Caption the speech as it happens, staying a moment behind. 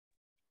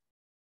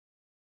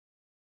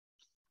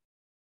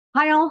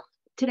Hi all.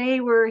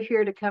 Today we're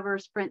here to cover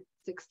Sprint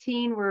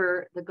 16,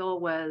 where the goal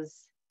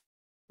was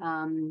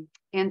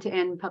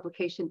end-to-end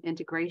publication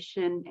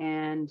integration.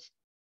 And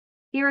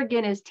here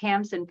again is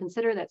Tamsin.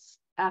 Consider that's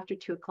after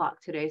 2 o'clock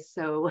today.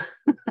 So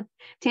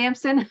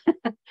Tamsin,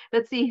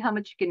 let's see how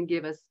much you can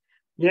give us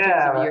in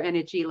terms of your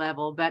energy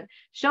level. But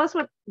show us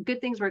what good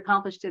things were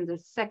accomplished in the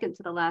second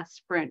to the last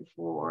sprint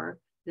for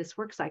this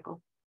work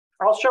cycle.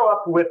 I'll show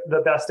up with the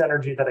best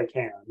energy that I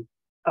can.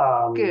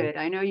 Good.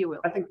 I know you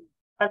will. I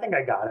think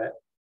I got it.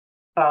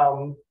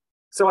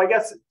 So I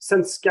guess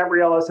since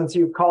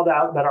you've called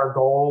out that our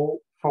goal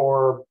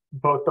for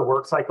both the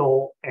work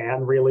cycle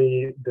and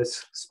really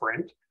this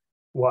sprint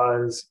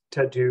was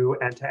to do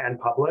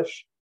end-to-end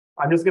publish,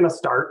 I'm just going to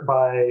start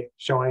by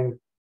showing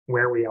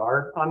where we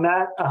are on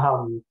that.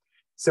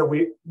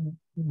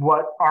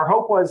 What our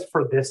hope was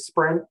for this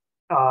sprint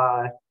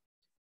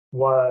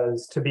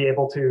was to be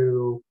able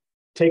to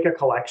take a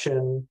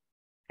collection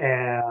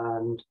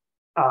and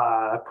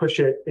push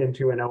it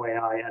into an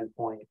OAI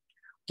endpoint.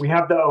 We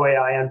have the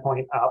OAI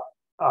endpoint up.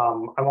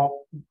 I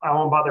won't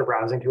bother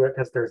browsing to it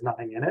because there's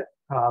nothing in it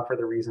for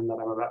the reason that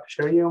I'm about to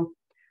show you.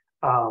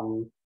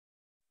 And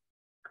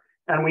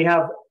we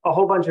have a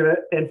whole bunch of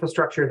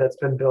infrastructure that's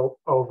been built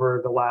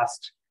over the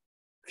last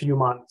few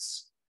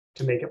months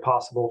to make it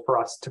possible for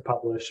us to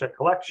publish a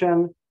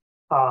collection.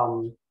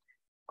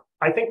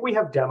 I think we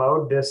have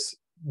demoed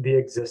the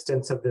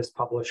existence of this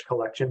publish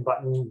collection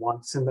button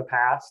once in the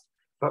past,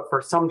 but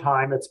for some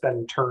time it's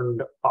been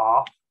turned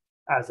off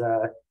as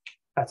a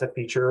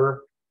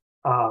feature.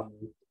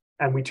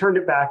 And we turned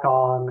it back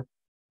on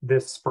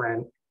this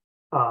sprint.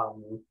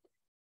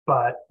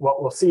 But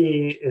what we'll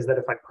see is that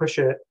if I push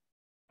it,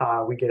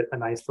 we get a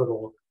nice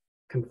little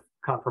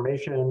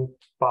confirmation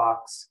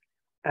box.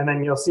 And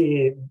then you'll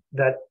see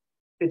that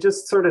it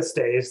just sort of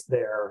stays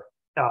there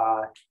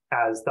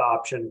as the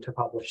option to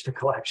publish the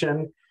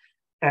collection.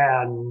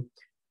 And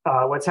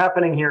what's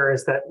happening here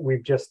is that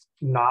we've just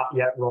not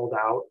yet rolled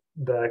out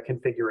the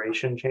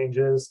configuration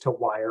changes to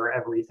wire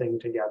everything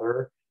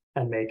together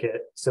and make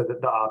it so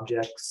that the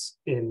objects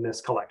in this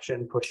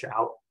collection push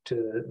out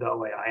to the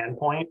OAI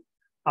endpoint.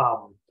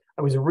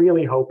 I was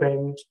really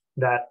hoping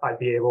that I'd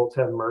be able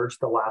to merge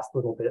the last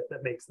little bit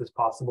that makes this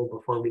possible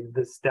before we did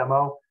this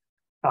demo.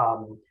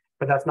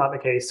 But that's not the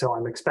case, so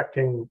I'm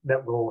expecting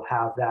that we'll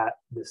have that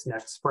this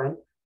next sprint.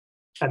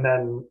 And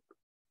then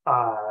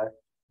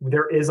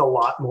there is a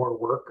lot more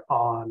work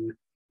on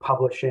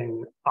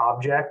publishing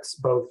objects,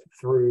 both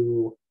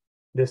through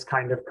this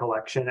kind of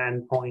collection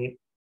endpoint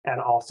and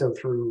also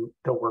through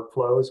the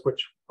workflows,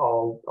 which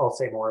I'll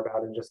say more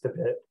about in just a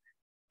bit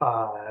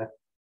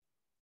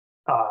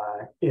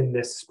in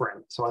this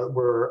sprint.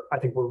 So I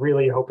think we're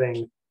really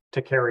hoping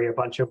to carry a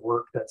bunch of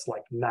work that's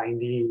like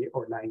 90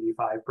 or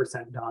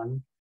 95%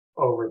 done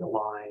over the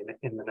line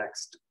in the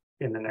next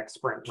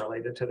sprint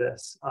related to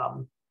this.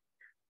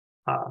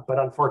 But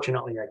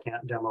unfortunately, I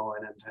can't demo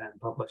an end-to-end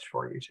publish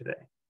for you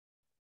today.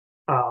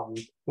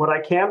 What I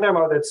can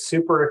demo that's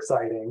super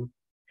exciting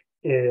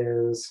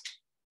is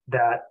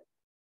that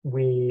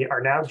we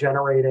are now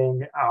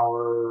generating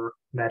our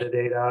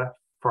metadata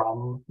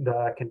from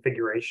the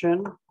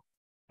configuration.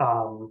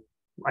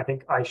 I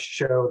think I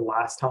showed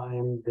last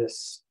time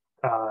these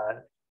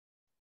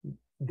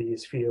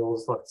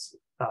fields. Let's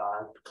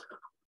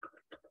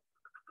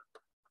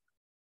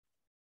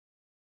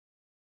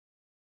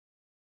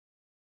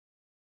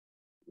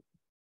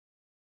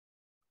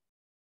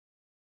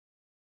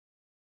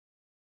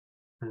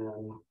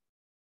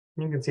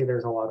you can see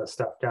there's a lot of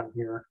stuff down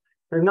here.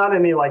 There's not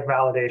any like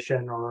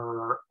validation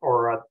or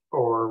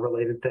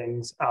related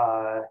things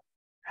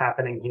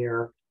happening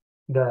here.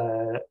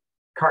 The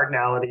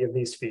cardinality of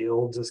these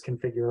fields is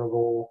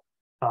configurable,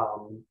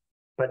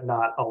 but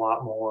not a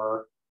lot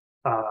more.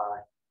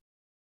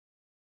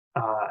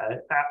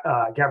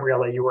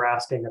 Gabriella, you were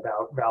asking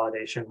about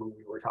validation when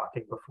we were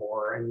talking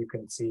before, and you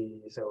can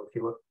see, so if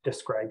you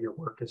describe your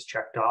work as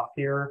checked off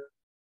here,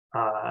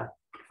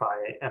 if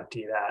I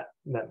empty that,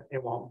 then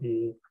it won't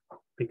be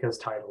because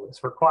title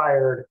is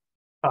required.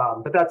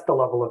 But that's the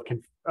level of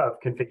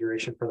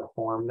configuration for the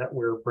form that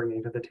we're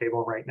bringing to the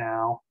table right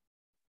now.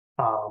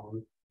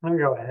 I'm going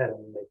to go ahead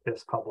and make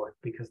this public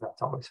because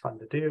that's always fun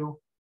to do.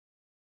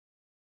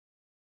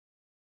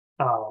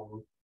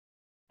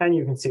 And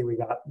you can see we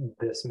got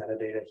this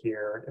metadata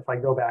here. If I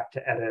go back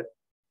to edit,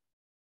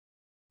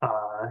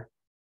 I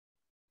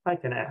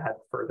can add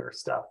further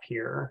stuff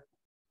here.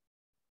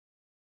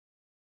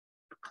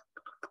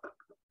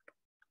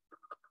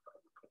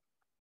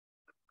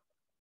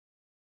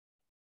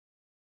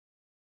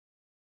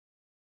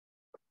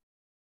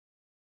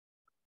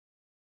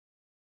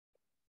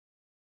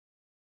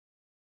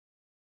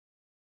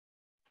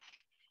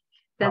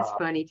 That's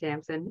funny,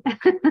 Tamsin.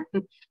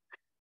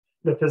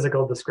 The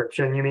physical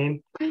description, you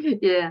mean?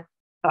 Yeah.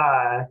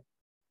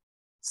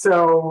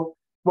 So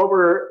what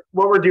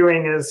we're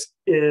doing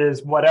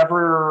is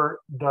whatever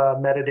the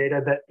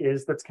metadata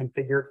that's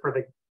configured for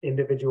the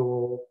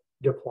individual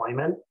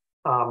deployment,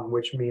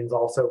 which means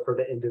also for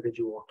the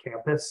individual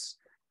campus.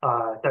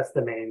 That's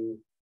the main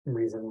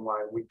reason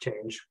why we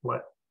change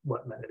what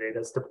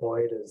metadata is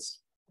deployed is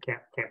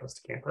campus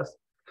to campus.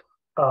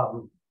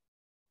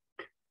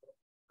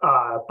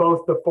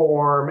 Both the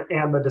form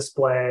and the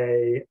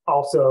display,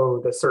 also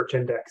the search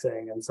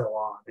indexing and so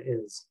on,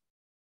 is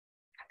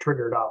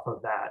triggered off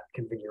of that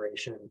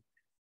configuration.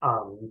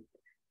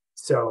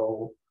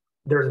 So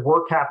there's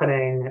work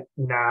happening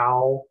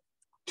now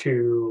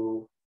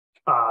to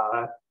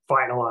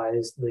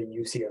finalize the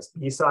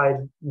UCSB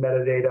side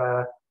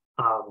metadata.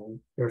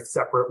 There's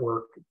separate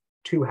work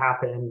to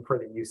happen for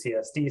the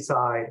UCSD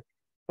side,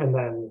 and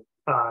then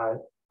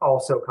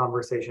also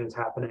conversations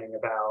happening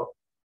about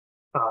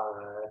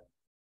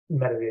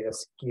metadata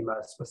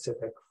schema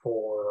specific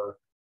for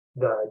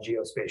the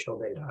geospatial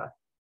data.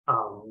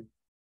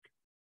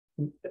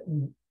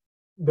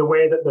 The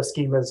way that the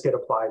schemas get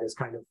applied is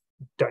kind of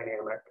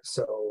dynamic,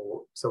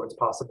 so it's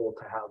possible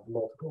to have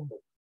multiple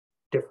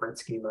different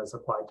schemas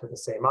applied to the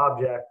same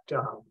object,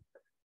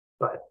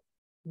 but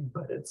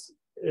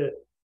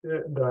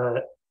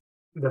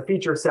the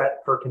feature set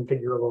for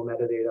configurable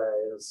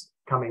metadata is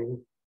coming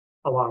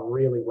along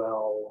really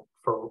well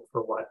for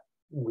what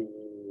we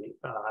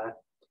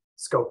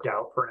scoped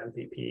out for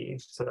MVP.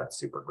 So that's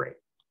super great.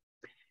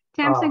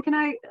 Tamsin, can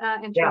I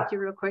interrupt you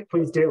real quick?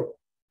 Please do.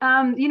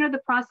 You know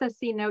the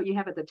processing note you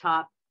have at the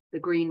top, the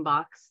green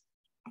box?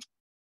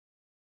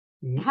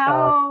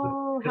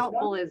 How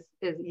helpful is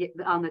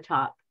on the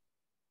top?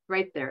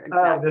 Right there,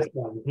 exactly. This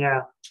one,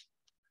 yeah.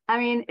 I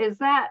mean, is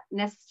that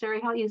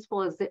necessary? How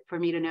useful is it for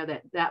me to know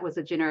that that was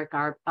a generic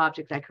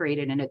object I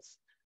created and its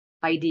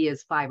ID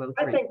is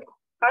 503?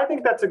 I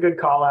think that's a good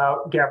call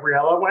out,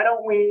 Gabriella. Why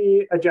don't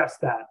we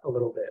adjust that a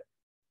little bit?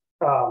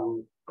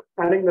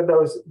 I think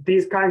that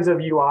these kinds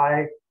of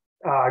UI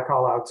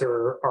call outs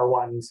are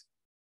ones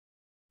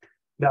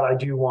that I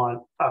do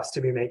want us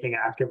to be making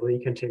actively,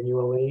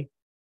 continually.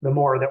 The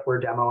more that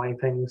we're demoing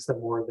things, the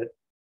more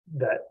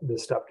that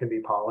this stuff can be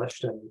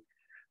polished. And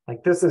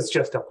like, this is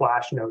just a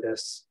flash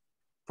notice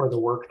for the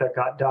work that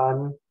got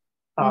done.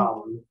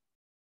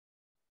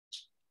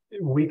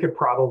 We could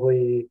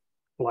probably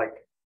like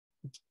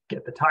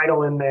get the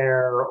title in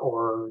there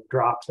or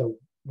drop the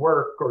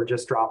work or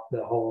just drop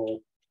the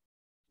whole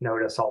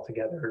notice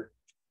altogether.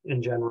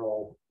 In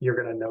general, you're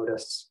going to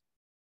notice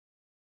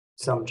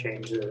some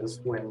changes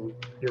when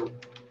your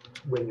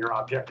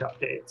object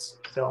updates.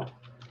 So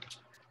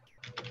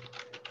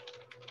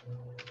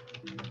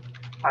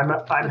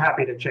I'm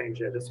happy to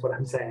change it, is what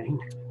I'm saying.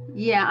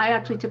 Yeah, I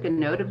actually took a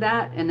note of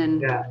that, and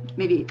then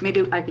maybe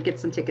I could get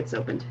some tickets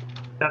opened.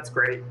 That's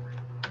great.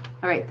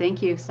 All right,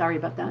 thank you. Sorry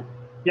about that.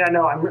 Yeah,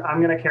 no,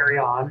 I'm going to carry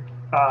on.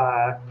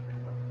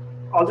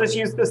 I'll just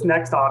use this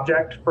next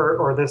object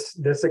or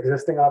this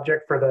existing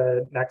object for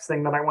the next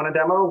thing that I want to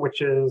demo,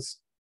 which is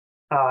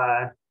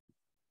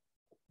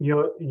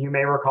you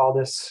may recall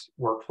this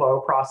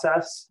workflow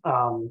process.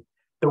 The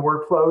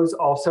workflows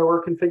also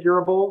are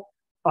configurable,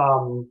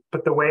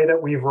 but the way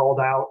that we've rolled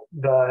out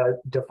the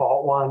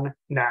default one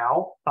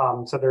now,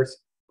 so there's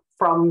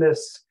from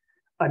this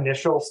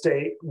initial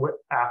state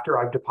after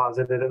I've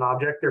deposited an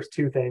object, there's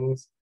two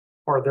things,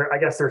 I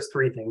guess there's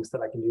three things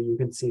that I can do. You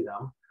can see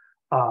them.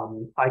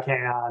 I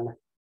can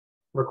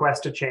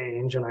request a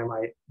change, and I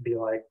might be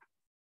like,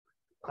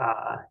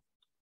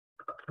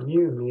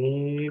 you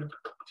need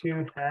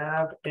to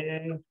have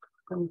a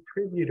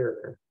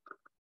contributor.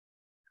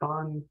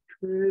 And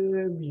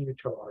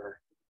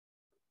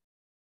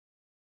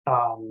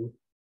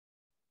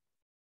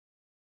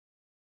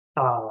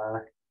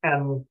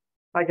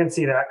I can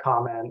see that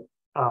comment.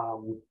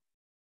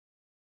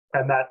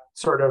 And that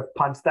sort of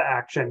punts the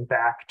action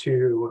back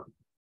to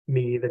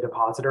me, the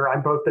depositor.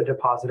 I'm both the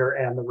depositor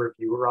and the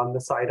reviewer on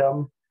this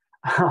item.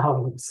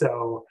 But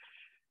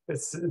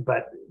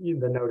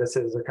the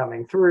notices are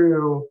coming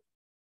through.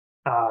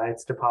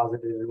 It's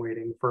deposited and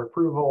waiting for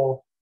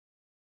approval.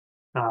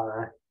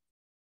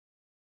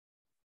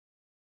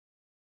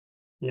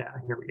 Yeah,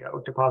 here we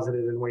go.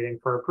 Deposited and waiting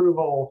for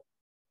approval.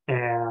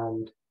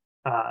 And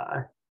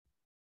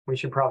we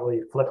should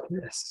probably flip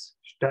this.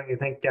 Don't you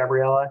think,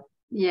 Gabriella?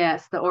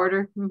 Yes, the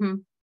order. Mm-hmm.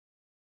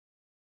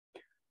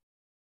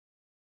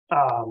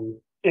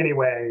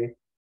 Anyway,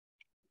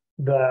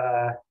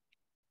 I've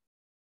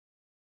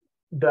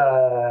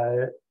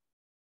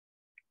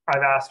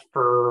asked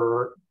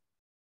for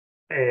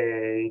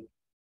a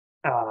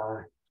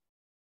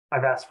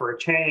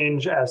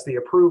change as the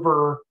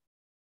approver.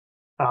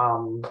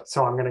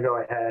 So I'm going to go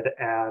ahead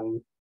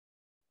and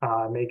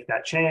make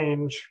that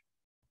change.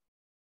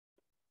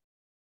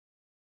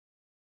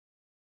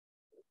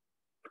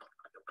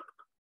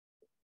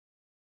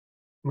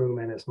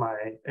 Moomin is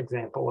my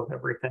example of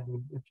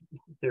everything. If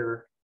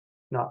you're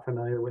not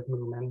familiar with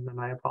Moomin, then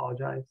I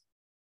apologize.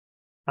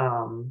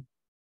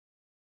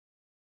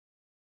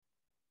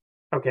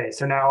 Okay,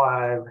 so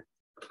now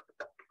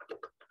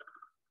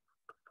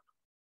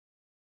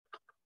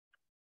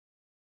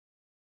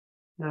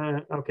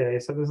okay,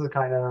 so this is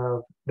kind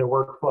of the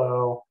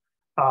workflow.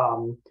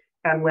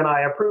 And when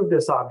I approve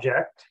this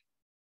object,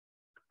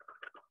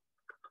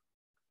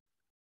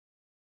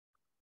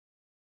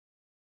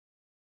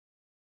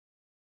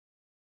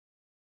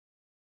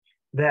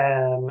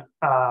 then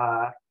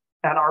an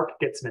arc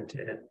gets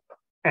minted.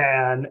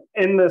 And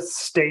in the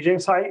staging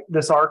site,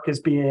 this arc is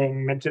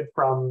being minted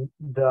from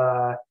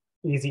the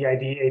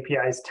EasyID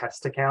API's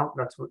test account.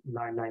 That's what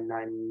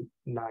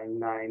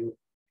 99999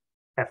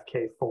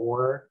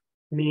 FK4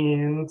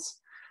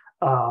 means.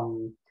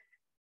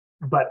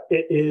 But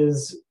it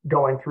is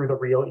going through the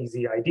real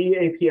EasyID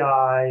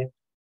API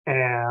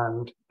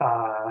and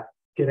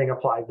getting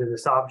applied to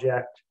this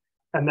object.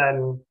 And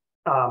then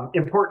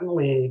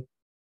importantly,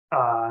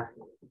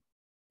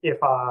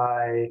 if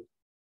I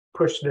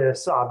push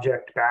this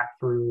object back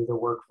through the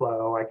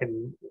workflow, I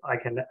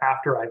can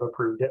after I've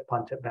approved it,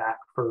 punt it back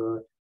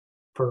for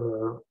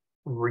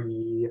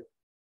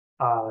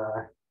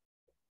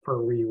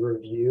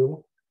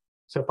re-review.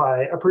 So if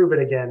I approve it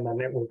again,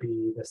 then it will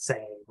be the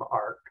same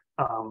arc,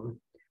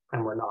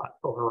 and we're not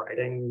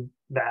overriding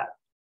that.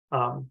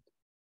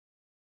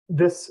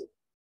 This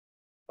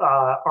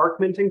arc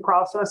minting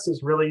process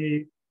is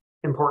really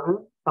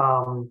important,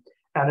 and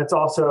it's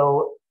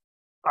also,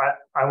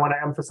 I want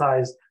to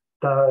emphasize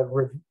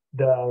the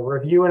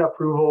review and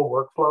approval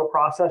workflow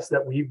process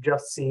that we've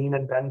just seen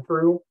and been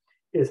through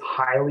is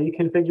highly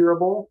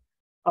configurable.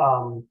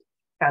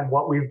 And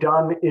what we've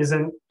done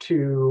isn't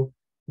to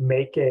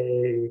make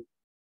a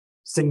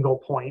single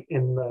point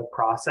in the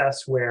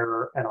process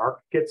where an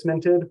arc gets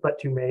minted, but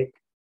to make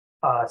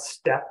a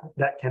step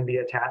that can be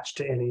attached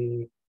to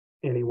any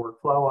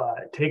workflow.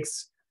 It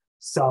takes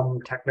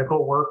some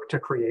technical work to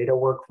create a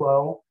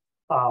workflow,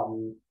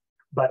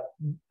 but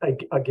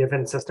a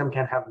given system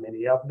can have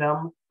many of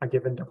them. A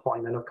given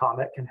deployment of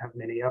Comet can have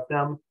many of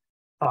them.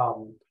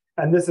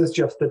 And this is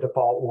just the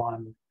default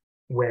one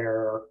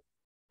where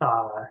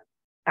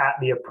at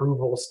the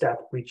approval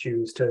step, we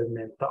choose to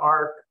mint the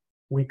arc.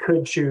 We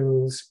could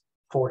choose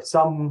for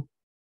some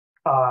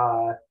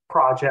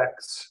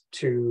projects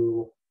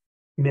to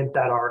mint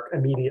that arc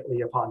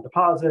immediately upon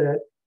deposit,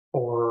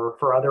 or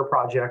for other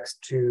projects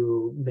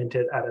to mint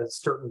it at a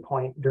certain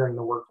point during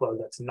the workflow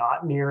that's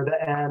not near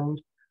the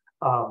end.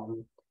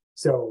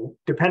 So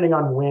depending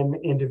on when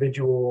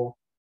individual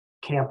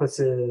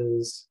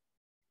campuses,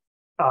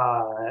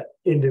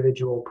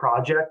 individual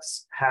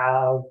projects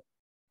have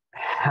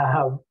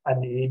a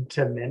need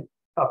to mint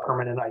a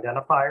permanent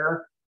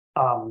identifier,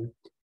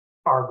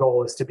 our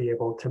goal is to be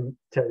able to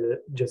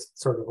just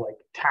sort of like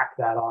tack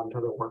that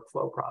onto the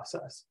workflow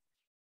process.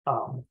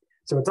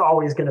 So it's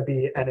always going to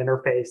be an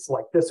interface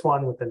like this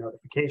one with the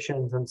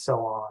notifications and so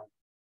on.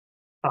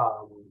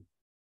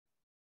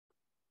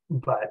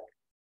 But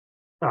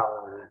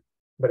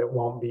it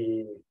won't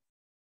be,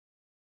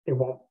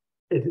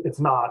 it's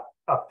not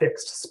a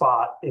fixed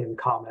spot in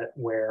Comet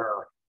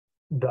where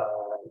the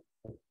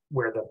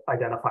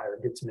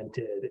identifier gets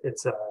minted.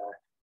 It's a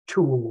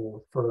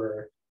tool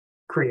for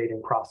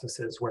creating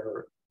processes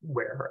where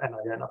an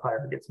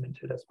identifier gets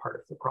minted as part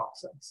of the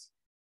process.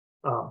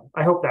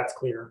 I hope that's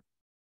clear.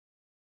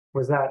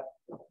 Was that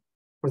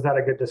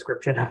a good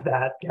description of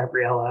that,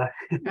 Gabriella?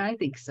 I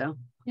think so.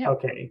 Yeah.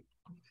 Okay.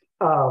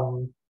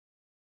 I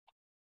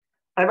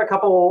have a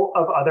couple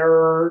of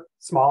other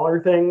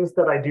smaller things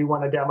that I do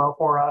want to demo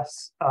for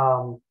us.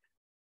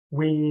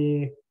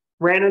 We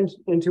ran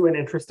into an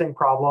interesting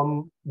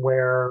problem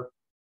where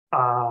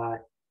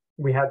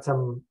we had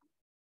some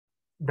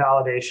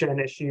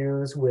validation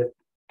issues with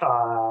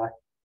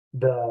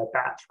the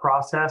batch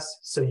process.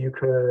 So you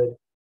could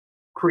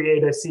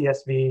create a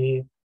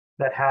CSV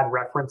that had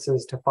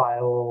references to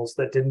files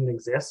that didn't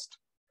exist.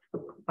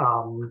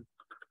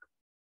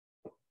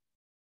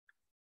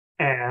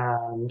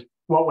 And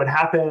what would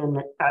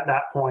happen at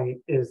that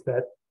point is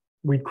that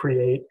we'd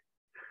create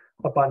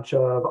a bunch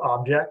of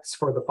objects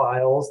for the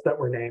files that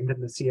were named in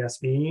the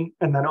CSV,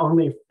 and then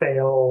only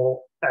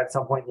fail at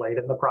some point late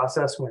in the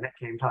process when it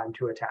came time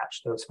to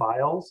attach those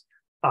files.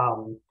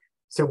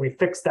 So we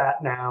fixed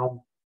that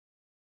now.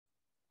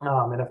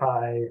 And if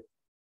I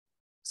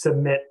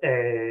submit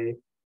a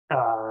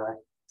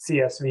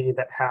CSV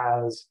that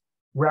has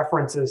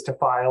references to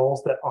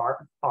files that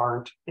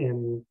aren't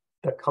in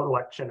the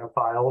collection of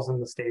files in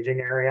the staging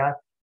area,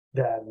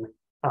 then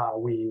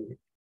we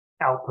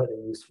output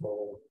a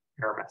useful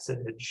error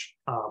message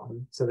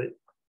so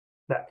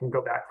that can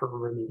go back for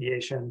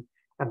remediation,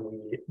 and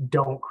we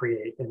don't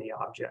create any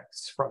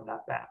objects from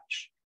that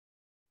batch.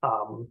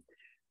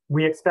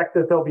 We expect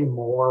that there'll be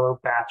more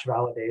batch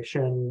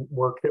validation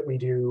work that we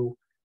do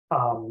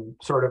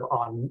sort of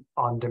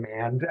on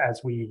demand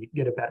as we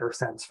get a better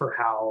sense for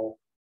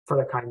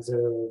the kinds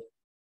of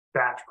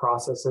batch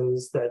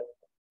processes that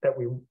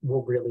we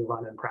will really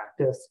run in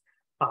practice.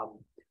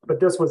 But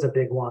this was a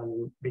big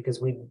one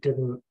because we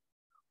didn't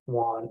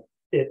want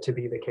it to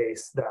be the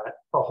case that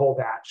a whole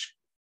batch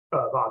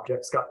of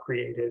objects got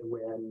created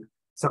when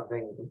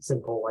something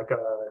simple like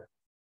a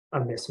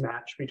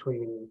mismatch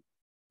between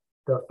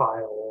the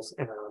files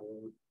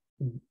and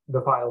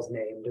the files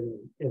named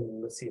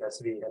in the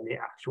CSV and the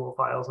actual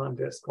files on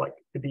disk. Like,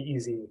 it'd be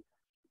easy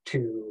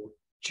to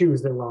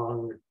choose the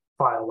wrong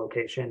file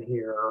location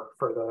here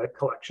for the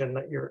collection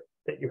that you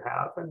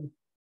have and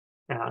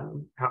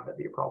have that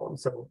be a problem.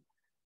 So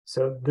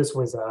So this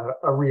was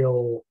a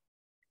real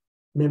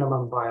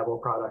minimum viable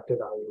product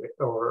evaluate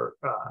or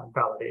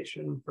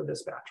validation for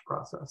this batch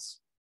process.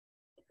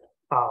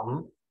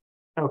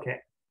 Okay.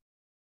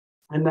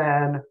 And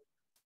then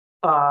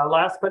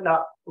last but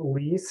not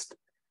least,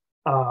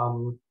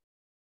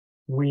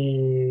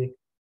 we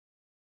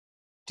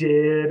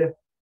did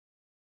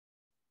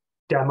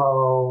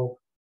demo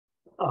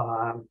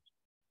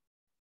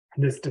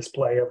this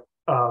display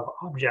of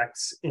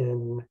objects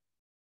in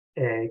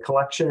a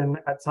collection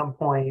at some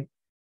point,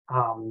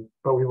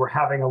 but we were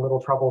having a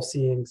little trouble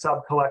seeing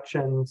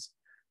sub-collections.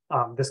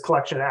 This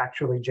collection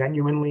actually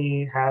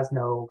genuinely has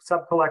no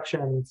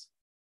sub-collections.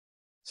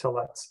 So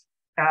let's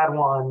add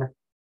one.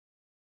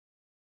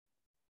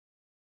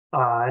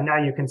 And now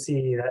you can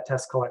see that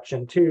test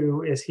collection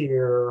 2 is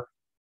here.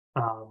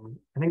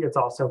 I think it's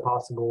also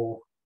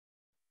possible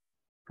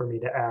for me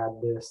to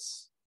add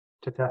this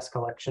to test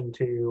collection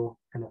 2.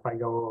 And if I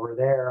go over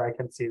there, I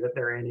can see that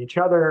they're in each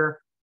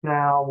other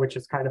now, which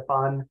is kind of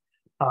fun.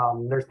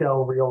 There's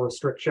no real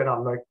restriction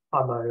on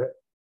the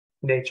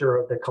nature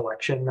of the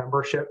collection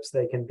memberships.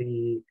 They can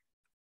be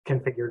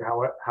configured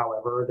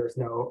however. There's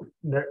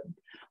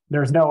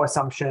no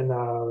assumption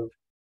of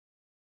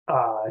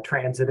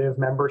transitive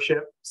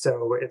membership,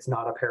 so it's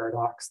not a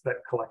paradox that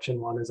collection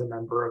 1 is a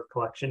member of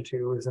collection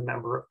 2 is a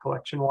member of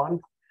collection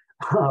 1.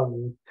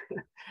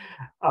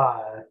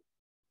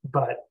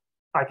 But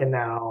I can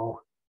now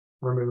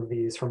remove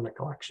these from the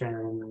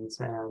collections,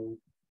 and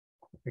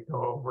if we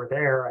go over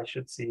there,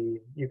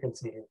 you can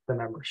see the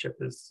membership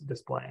is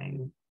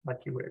displaying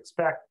like you would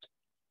expect.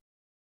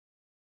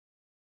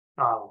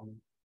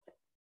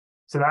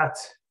 So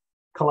that's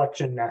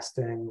collection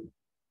nesting,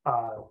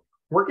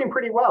 working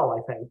pretty well,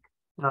 I think.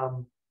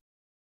 So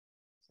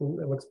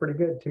it looks pretty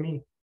good to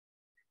me.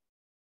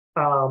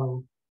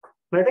 And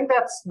I think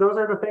those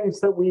are the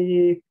things that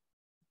we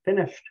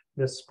finished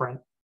this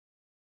sprint.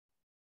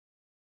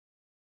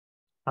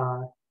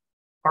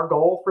 Our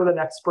goal for the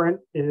next sprint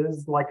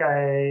is, like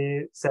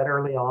I said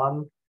early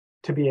on,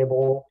 to be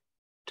able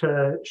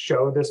to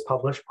show this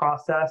publish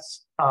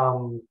process.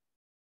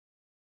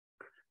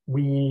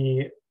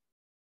 We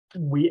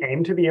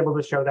aim to be able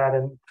to show that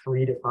in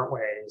 3 different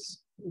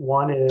ways.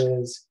 One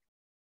is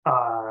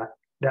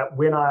that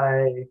when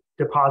I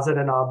deposit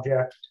an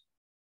object,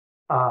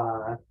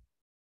 as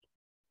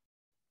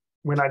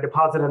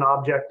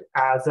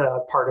a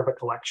part of a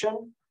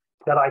collection,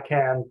 that I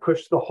can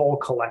push the whole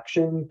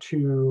collection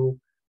to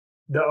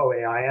the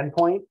OAI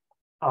endpoint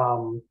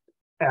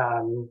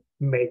and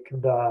make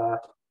the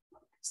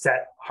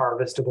set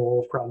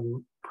harvestable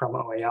from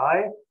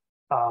OAI.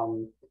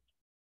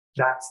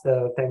 That's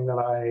the thing that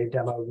I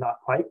demoed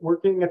not quite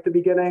working at the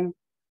beginning.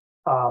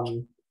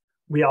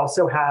 We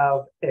also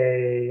have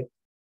a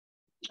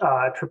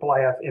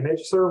IIIF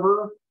image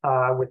server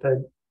with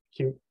a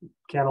cute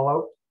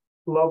cantaloupe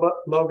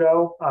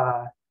logo.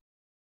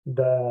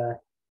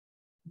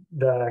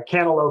 The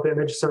cantaloupe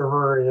image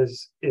server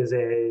is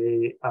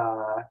a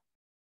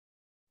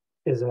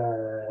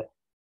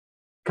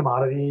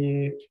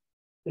commodity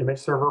image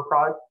server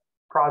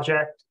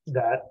project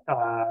that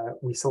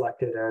we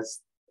selected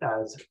as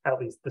at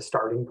least the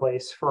starting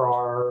place for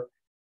our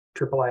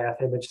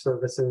IIIF image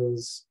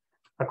services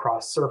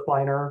across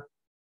Surfliner.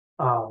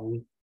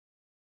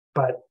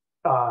 But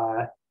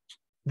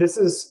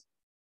this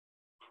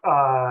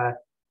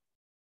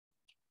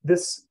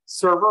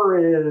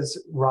server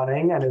is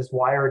running and is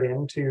wired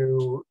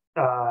into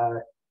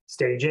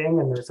staging,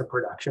 and there's a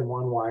production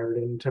one wired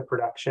into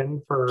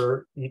production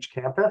for each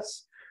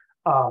campus.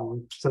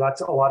 So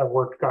that's a lot of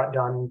work got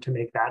done to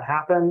make that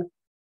happen.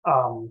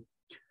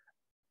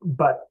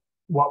 But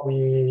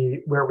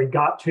where we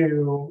got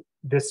to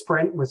this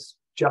sprint was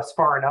just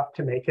far enough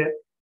to make it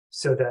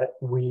so that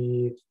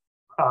we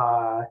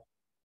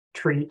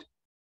treat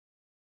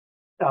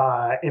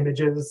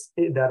images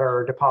that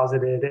are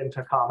deposited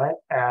into Comet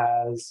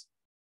as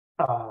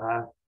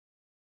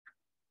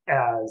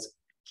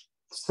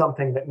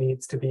something that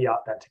needs to be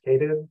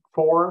authenticated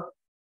for.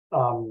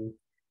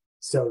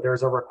 So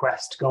there's a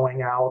request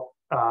going out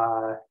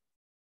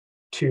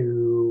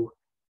to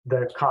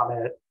the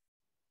Comet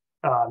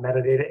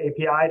metadata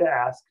API to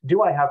ask,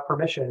 do I have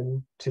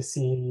permission to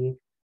see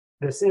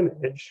this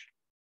image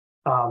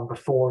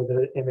before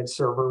the image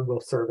server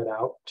will serve it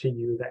out to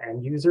you, the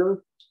end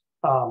user.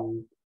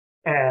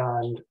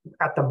 And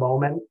at the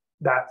moment,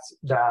 that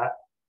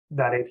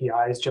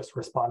API is just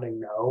responding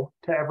no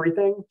to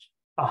everything.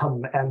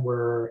 And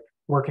we're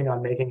working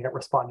on making it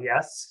respond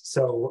yes.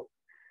 So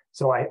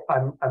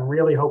I'm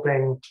really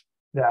hoping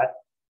that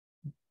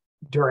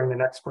during the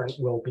next sprint,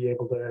 we'll be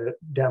able to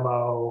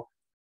demo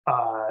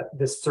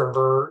this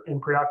server in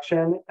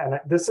production. And I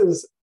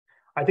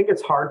think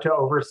it's hard to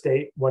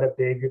overstate what a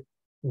big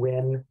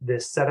win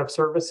this set of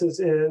services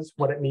is.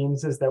 What it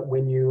means is that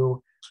when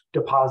you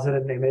deposit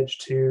an image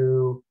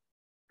to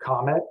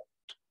Comet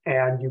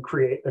and you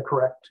create the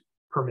correct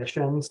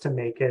permissions to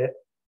make it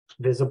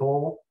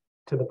visible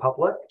to the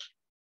public,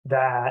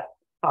 that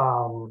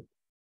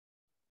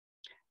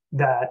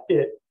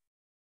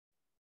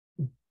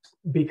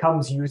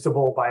becomes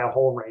usable by a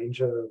whole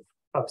range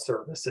of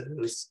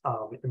services.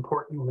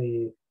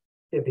 Importantly,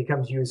 it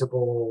becomes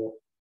usable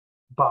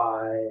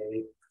by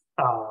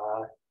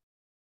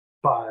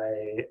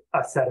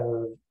a set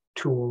of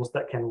tools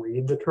that can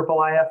read the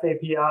IIIF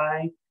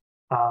API.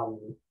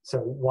 So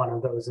one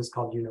of those is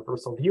called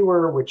Universal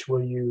Viewer, which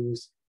we'll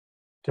use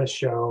to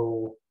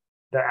show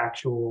the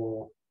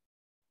actual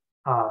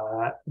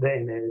the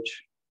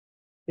image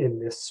in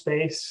this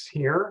space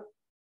here.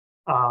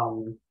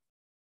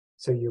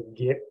 So you'll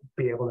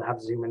be able to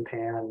have zoom and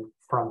pan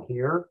from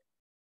here.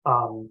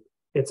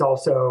 It's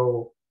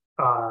also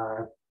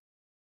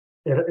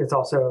it's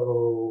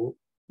also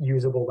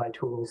usable by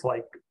tools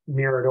like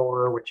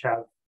Mirador, which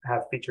have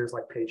features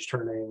like page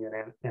turning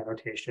and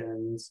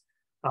annotations,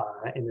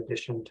 in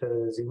addition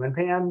to zoom and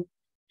pan.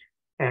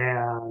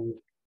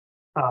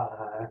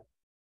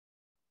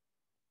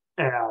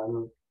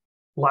 And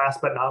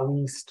last but not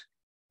least,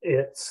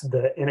 it's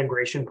the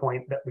integration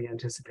point that we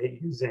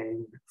anticipate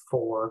using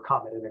for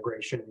Comet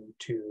integration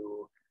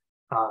to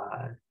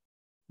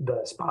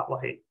the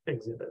Spotlight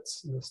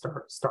exhibits, the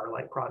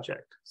Starlight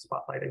Project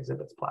Spotlight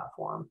exhibits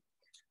platform.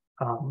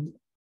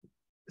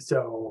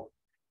 So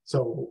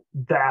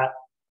that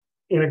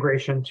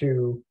integration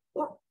to,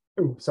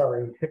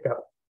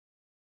 hiccup.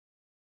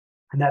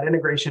 And that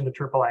integration to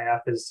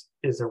IIIF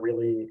is a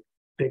really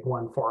big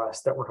one for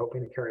us that we're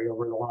hoping to carry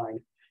over the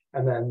line.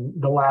 And then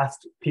the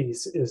last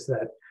piece is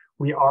that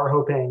we are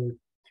hoping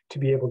to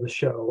be able to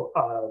show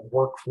a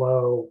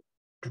workflow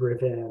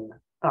driven,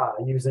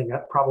 using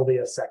probably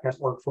a second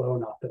workflow,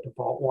 not the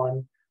default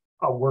one,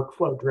 a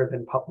workflow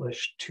driven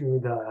publish to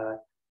the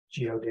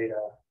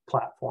GeoData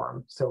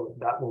platform. So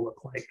that will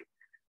look like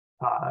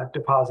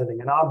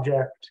depositing an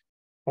object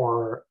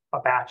or a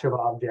batch of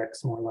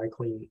objects, more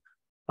likely,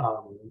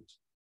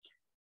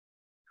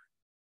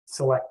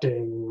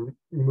 selecting,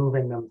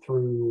 moving them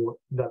through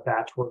the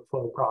batch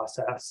workflow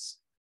process,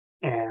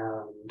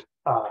 and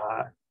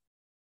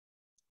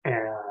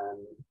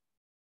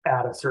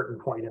at a certain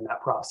point in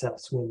that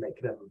process, we'll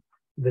make them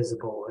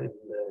visible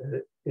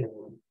in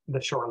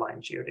the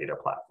Shoreline GeoData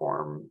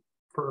platform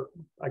for,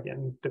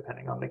 again,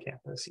 depending on the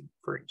campus,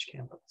 for each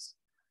campus.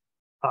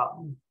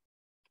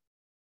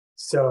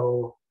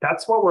 So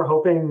that's what we're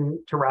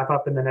hoping to wrap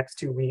up in the next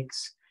 2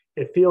 weeks.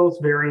 It feels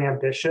very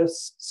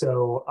ambitious,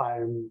 so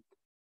I'm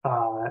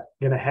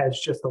going to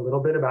hedge just a little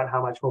bit about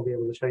how much we'll be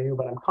able to show you,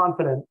 but I'm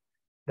confident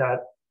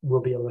that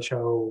we'll be able to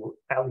show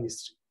at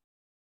least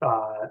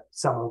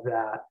some of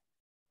that,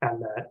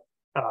 and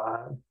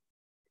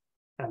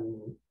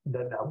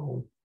that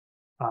will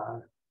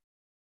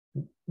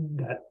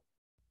that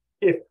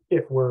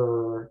if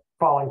we're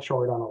falling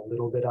short on a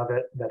little bit of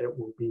it, that it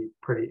will be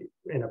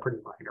in a pretty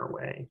minor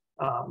way,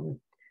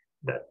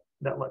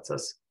 that lets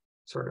us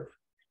sort of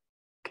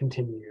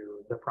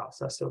continue the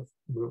process of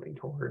moving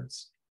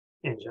towards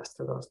ingest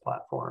to those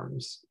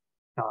platforms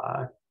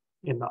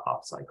in the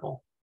off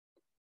cycle.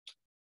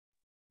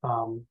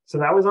 So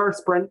that was our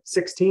sprint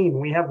 16.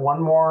 We have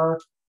one more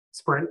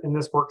sprint in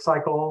this work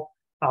cycle.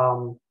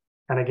 And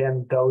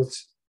again,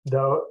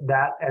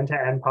 that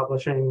end-to-end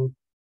publishing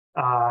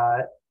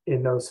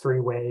in those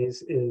 3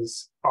 ways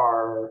is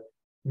our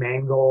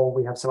main goal.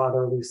 We have some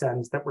other loose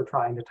ends that we're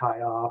trying to tie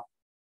off.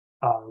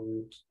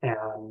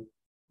 And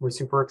we're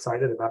super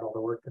excited about all the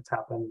work that's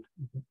happened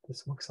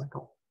this work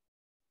cycle.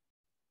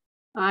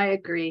 I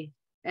agree.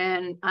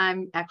 And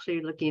I'm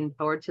actually looking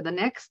forward to the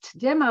next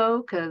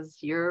demo because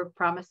you're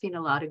promising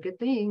a lot of good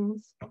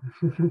things.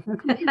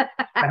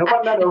 I hope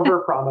I'm not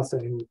over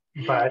promising,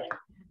 but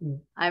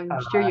I'm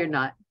sure you're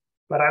not.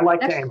 But I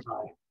like to aim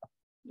high.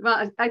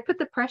 Well, I put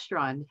the pressure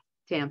on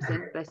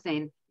Tamsin by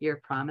saying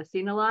you're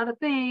promising a lot of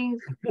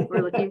things.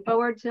 We're looking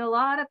forward to a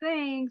lot of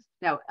things.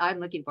 No, I'm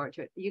looking forward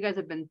to it. You guys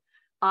have been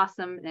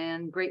awesome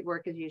and great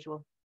work as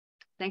usual.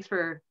 Thanks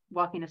for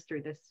walking us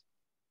through this.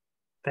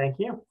 Thank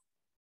you.